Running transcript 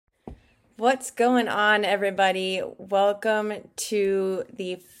What's going on, everybody? Welcome to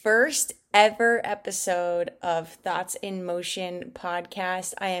the first ever episode of Thoughts in Motion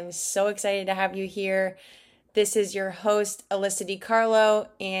podcast. I am so excited to have you here. This is your host, Alyssa DiCarlo,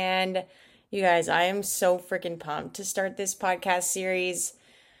 and you guys, I am so freaking pumped to start this podcast series.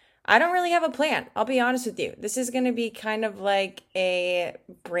 I don't really have a plan. I'll be honest with you. This is going to be kind of like a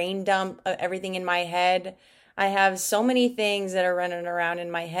brain dump of everything in my head. I have so many things that are running around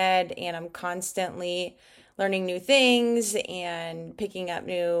in my head, and I'm constantly learning new things and picking up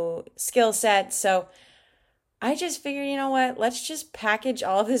new skill sets. So I just figured, you know what? Let's just package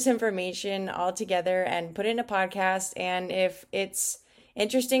all of this information all together and put it in a podcast. And if it's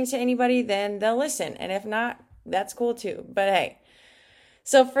interesting to anybody, then they'll listen. And if not, that's cool too. But hey.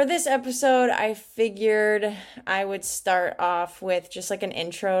 So for this episode, I figured I would start off with just like an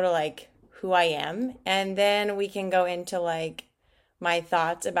intro to like who I am, and then we can go into like my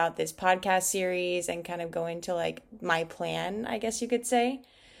thoughts about this podcast series and kind of go into like my plan, I guess you could say.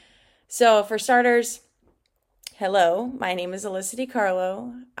 So for starters, hello, my name is Alyssa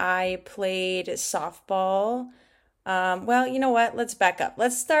DiCarlo. I played softball. Well, you know what? Let's back up.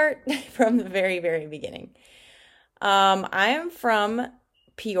 Let's start from the very, very beginning. I am from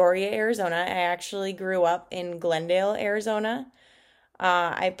Peoria, Arizona. I actually grew up in Glendale, Arizona.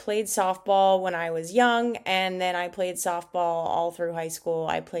 I played softball when I was young, and then I played softball all through high school.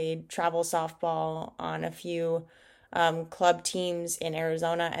 I played travel softball on a few club teams in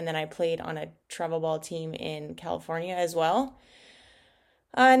Arizona, and then I played on a travel ball team in California as well.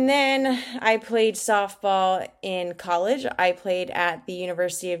 And then I played softball in college. I played at the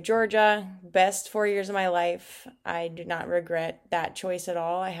University of Georgia. Best 4 years of my life. I do not regret that choice at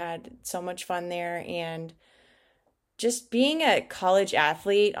all. I had so much fun there, and just being a college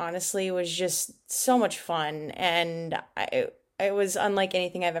athlete, honestly, was just so much fun, and it was unlike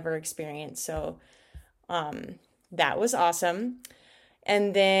anything I've ever experienced. So that was awesome.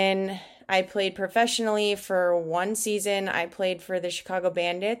 And then I played professionally for one season. I played for the Chicago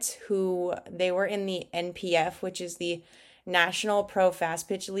Bandits, who they were in the NPF, which is the National Pro Fast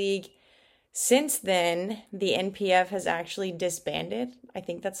Pitch League. Since then, the NPF has actually disbanded. I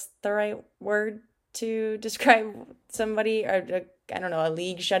think that's the right word to describe somebody, or I don't know, a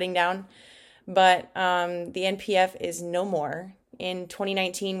league shutting down. But the NPF is no more. In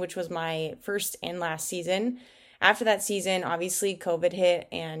 2019, which was my first and last season, after that season, obviously COVID hit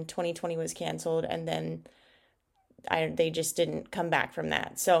and 2020 was canceled, and then they just didn't come back from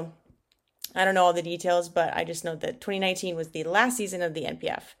that. So I don't know all the details, but I just know that 2019 was the last season of the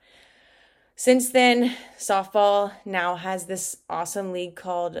NPF. Since then, softball now has this awesome league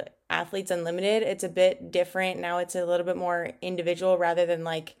called Athletes Unlimited. It's a bit different. Now it's a little bit more individual rather than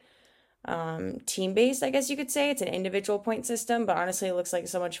like team-based, I guess you could say. It's an individual point system, but honestly, it looks like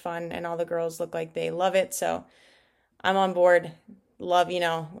so much fun, and all the girls look like they love it. So I'm on board. Love,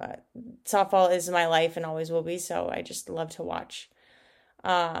 softball is my life and always will be. So I just love to watch.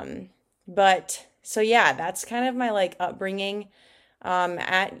 But so yeah, that's kind of my like upbringing.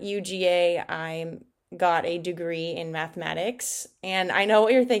 At UGA, I got a degree in mathematics, and I know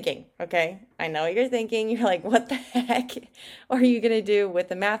what you're thinking, okay? I know what you're thinking. You're like, what the heck are you going to do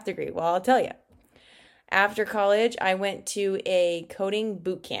with a math degree? Well, I'll tell you. After college, I went to a coding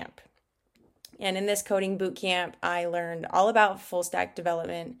boot camp. And in this coding boot camp, I learned all about full stack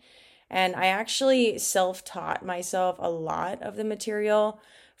development, and I actually self-taught myself a lot of the material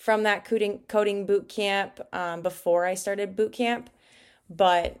from that coding boot camp before I started boot camp.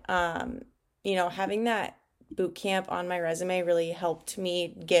 But, having that boot camp on my resume really helped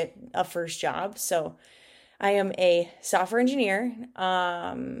me get a first job. So I am a software engineer,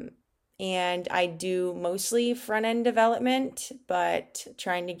 and I do mostly front-end development, but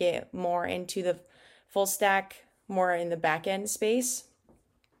trying to get more into the full stack, more in the back-end space.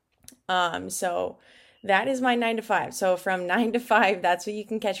 So that is my 9 to 5. So from 9 to 5, that's what you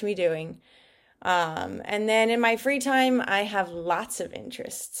can catch me doing. And then in my free time, I have lots of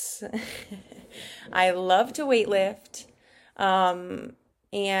interests. I love to weightlift.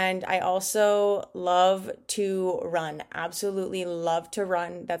 And I also love to run. Absolutely love to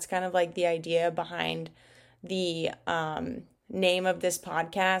run. That's kind of like the idea behind the name of this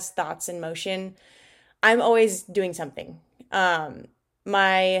podcast, Thoughts in Motion. I'm always doing something.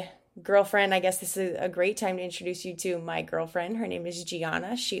 My girlfriend, I guess this is a great time to introduce you to my girlfriend. Her name is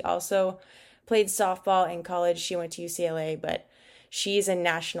Gianna. She also played softball in college. She went to UCLA, but she's a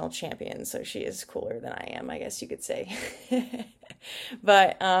national champion, so she is cooler than I am, I guess you could say.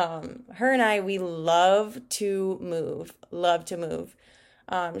 But her and I, we love to move.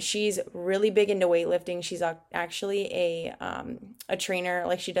 She's really big into weightlifting. She's actually a trainer.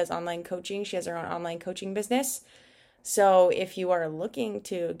 Like, she does online coaching. She has her own online coaching business. So if you are looking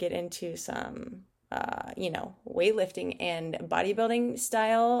to get into some, weightlifting and bodybuilding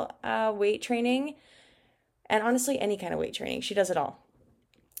style weight training, and honestly, any kind of weight training, she does it all.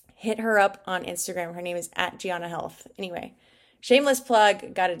 Hit her up on Instagram. Her name is @GiannaHealth. Anyway, shameless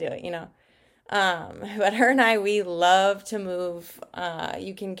plug, gotta do it, But her and I, we love to move.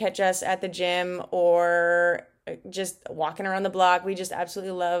 You can catch us at the gym or just walking around the block. We just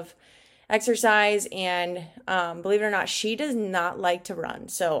absolutely love exercise. And believe it or not, she does not like to run.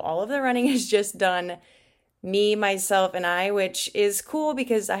 So all of the running is just done me, myself, and I, which is cool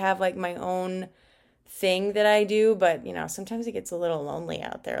because I have like my own thing that I do. But, sometimes it gets a little lonely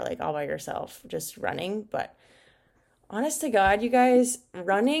out there, like all by yourself, just running. But honest to God, you guys,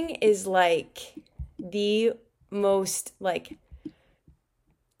 running is like the most like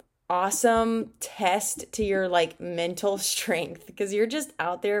awesome test to your like mental strength, because you're just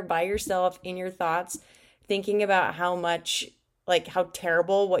out there by yourself in your thoughts, thinking about how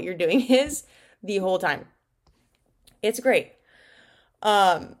terrible what you're doing is the whole time. It's great.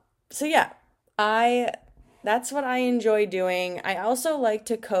 So yeah, that's what I enjoy doing. I also like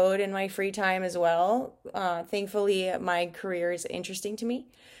to code in my free time as well. Thankfully, my career is interesting to me.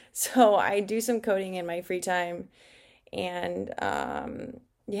 So I do some coding in my free time. And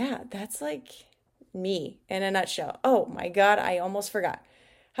that's like me in a nutshell. Oh my God, I almost forgot.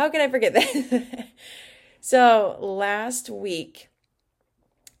 How could I forget that? So last week,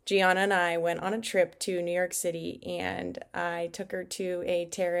 Gianna and I went on a trip to New York City, and I took her to a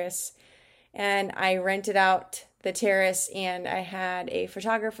terrace. And I rented out the terrace, and I had a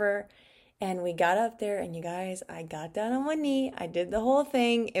photographer, and we got up there, and you guys, I got down on one knee. I did the whole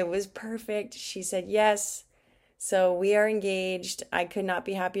thing. It was perfect. She said yes. So we are engaged. I could not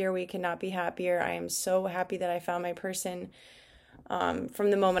be happier. We could not be happier. I am so happy that I found my person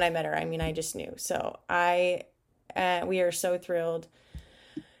from the moment I met her. I mean, I just knew. So we are so thrilled.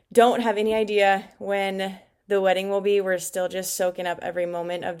 Don't have any idea when the wedding will be. We're still just soaking up every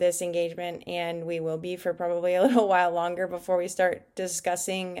moment of this engagement, and we will be for probably a little while longer before we start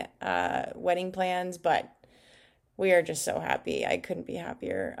discussing wedding plans, but we are just so happy. I couldn't be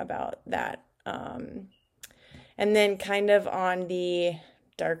happier about that. And then kind of on the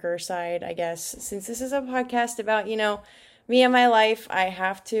darker side, I guess, since this is a podcast about, me and my life, I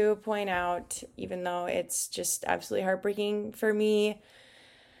have to point out, even though it's just absolutely heartbreaking for me,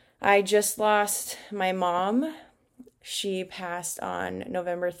 I just lost my mom. She passed on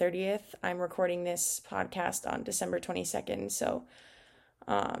November 30th. I'm recording this podcast on December 22nd. So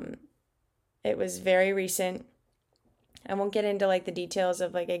it was very recent. I won't get into like the details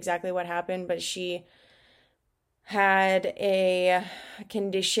of like exactly what happened, but she had a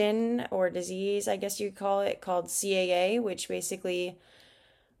condition or disease, I guess you'd call it, called CAA, which basically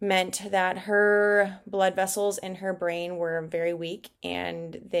meant that her blood vessels in her brain were very weak,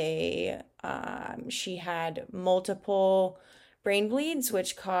 and she had multiple brain bleeds,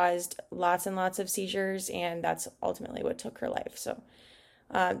 which caused lots and lots of seizures, and that's ultimately what took her life. So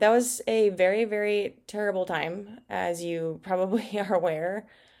that was a very, very terrible time, as you probably are aware,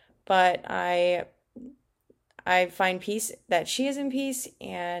 but I find peace that she is in peace,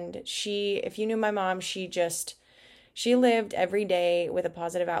 and if you knew my mom, she lived every day with a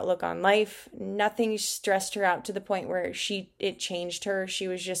positive outlook on life. Nothing stressed her out to the point where it changed her. She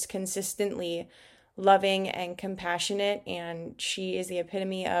was just consistently loving and compassionate, and she is the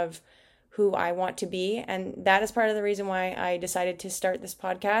epitome of who I want to be. And that is part of the reason why I decided to start this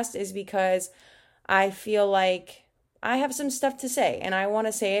podcast, is because I feel like I have some stuff to say, and I want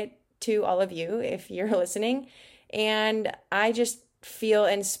to say it to all of you if you're listening. And I just feel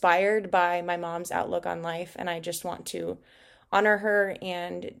inspired by my mom's outlook on life, and I just want to honor her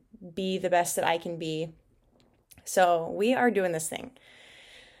and be the best that I can be. So we are doing this thing.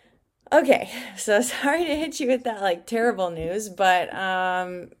 Okay, so sorry to hit you with that like terrible news, but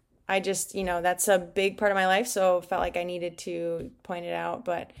I just, that's a big part of my life, so felt like I needed to point it out.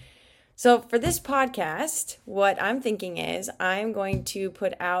 But so for this podcast, what I'm thinking is I'm going to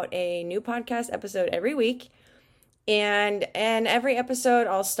put out a new podcast episode every week. And every episode,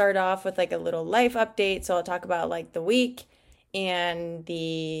 I'll start off with like a little life update. So I'll talk about like the week and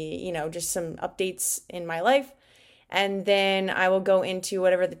the, just some updates in my life. And then I will go into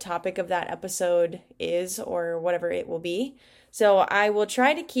whatever the topic of that episode is, or whatever it will be. So I will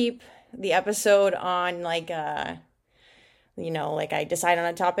try to keep the episode on like, like I decide on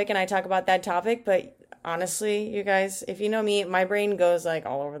a topic and I talk about that topic. But honestly, you guys, if you know me, my brain goes like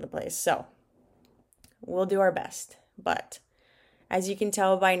all over the place. So we'll do our best. But As you can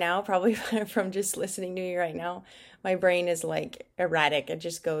tell by now, probably from just listening to me right now, my brain is like erratic. It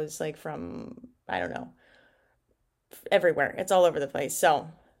just goes like from, I don't know, everywhere. It's all over the place. So,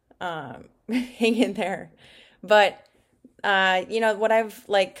 hang in there. But, what I've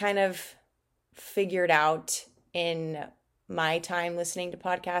like kind of figured out in my time listening to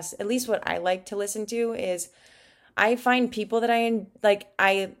podcasts, at least what I like to listen to, is I find people that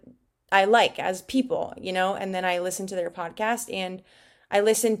I like as people, and then I listen to their podcast and I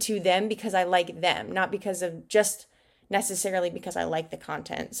listen to them because I like them, not because of just necessarily because I like the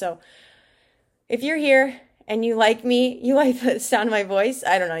content. So if you're here and you like me, you like the sound of my voice,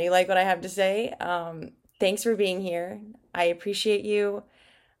 I don't know, you like what I have to say, thanks for being here. I appreciate you.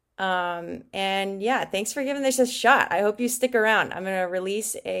 And yeah, thanks for giving this a shot. I hope you stick around. I'm going to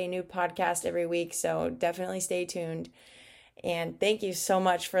release a new podcast every week, so definitely stay tuned. And thank you so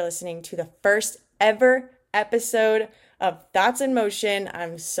much for listening to the first ever episode of Thoughts in Motion.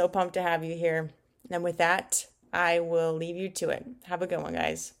 I'm so pumped to have you here. And with that, I will leave you to it. Have a good one,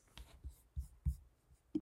 guys.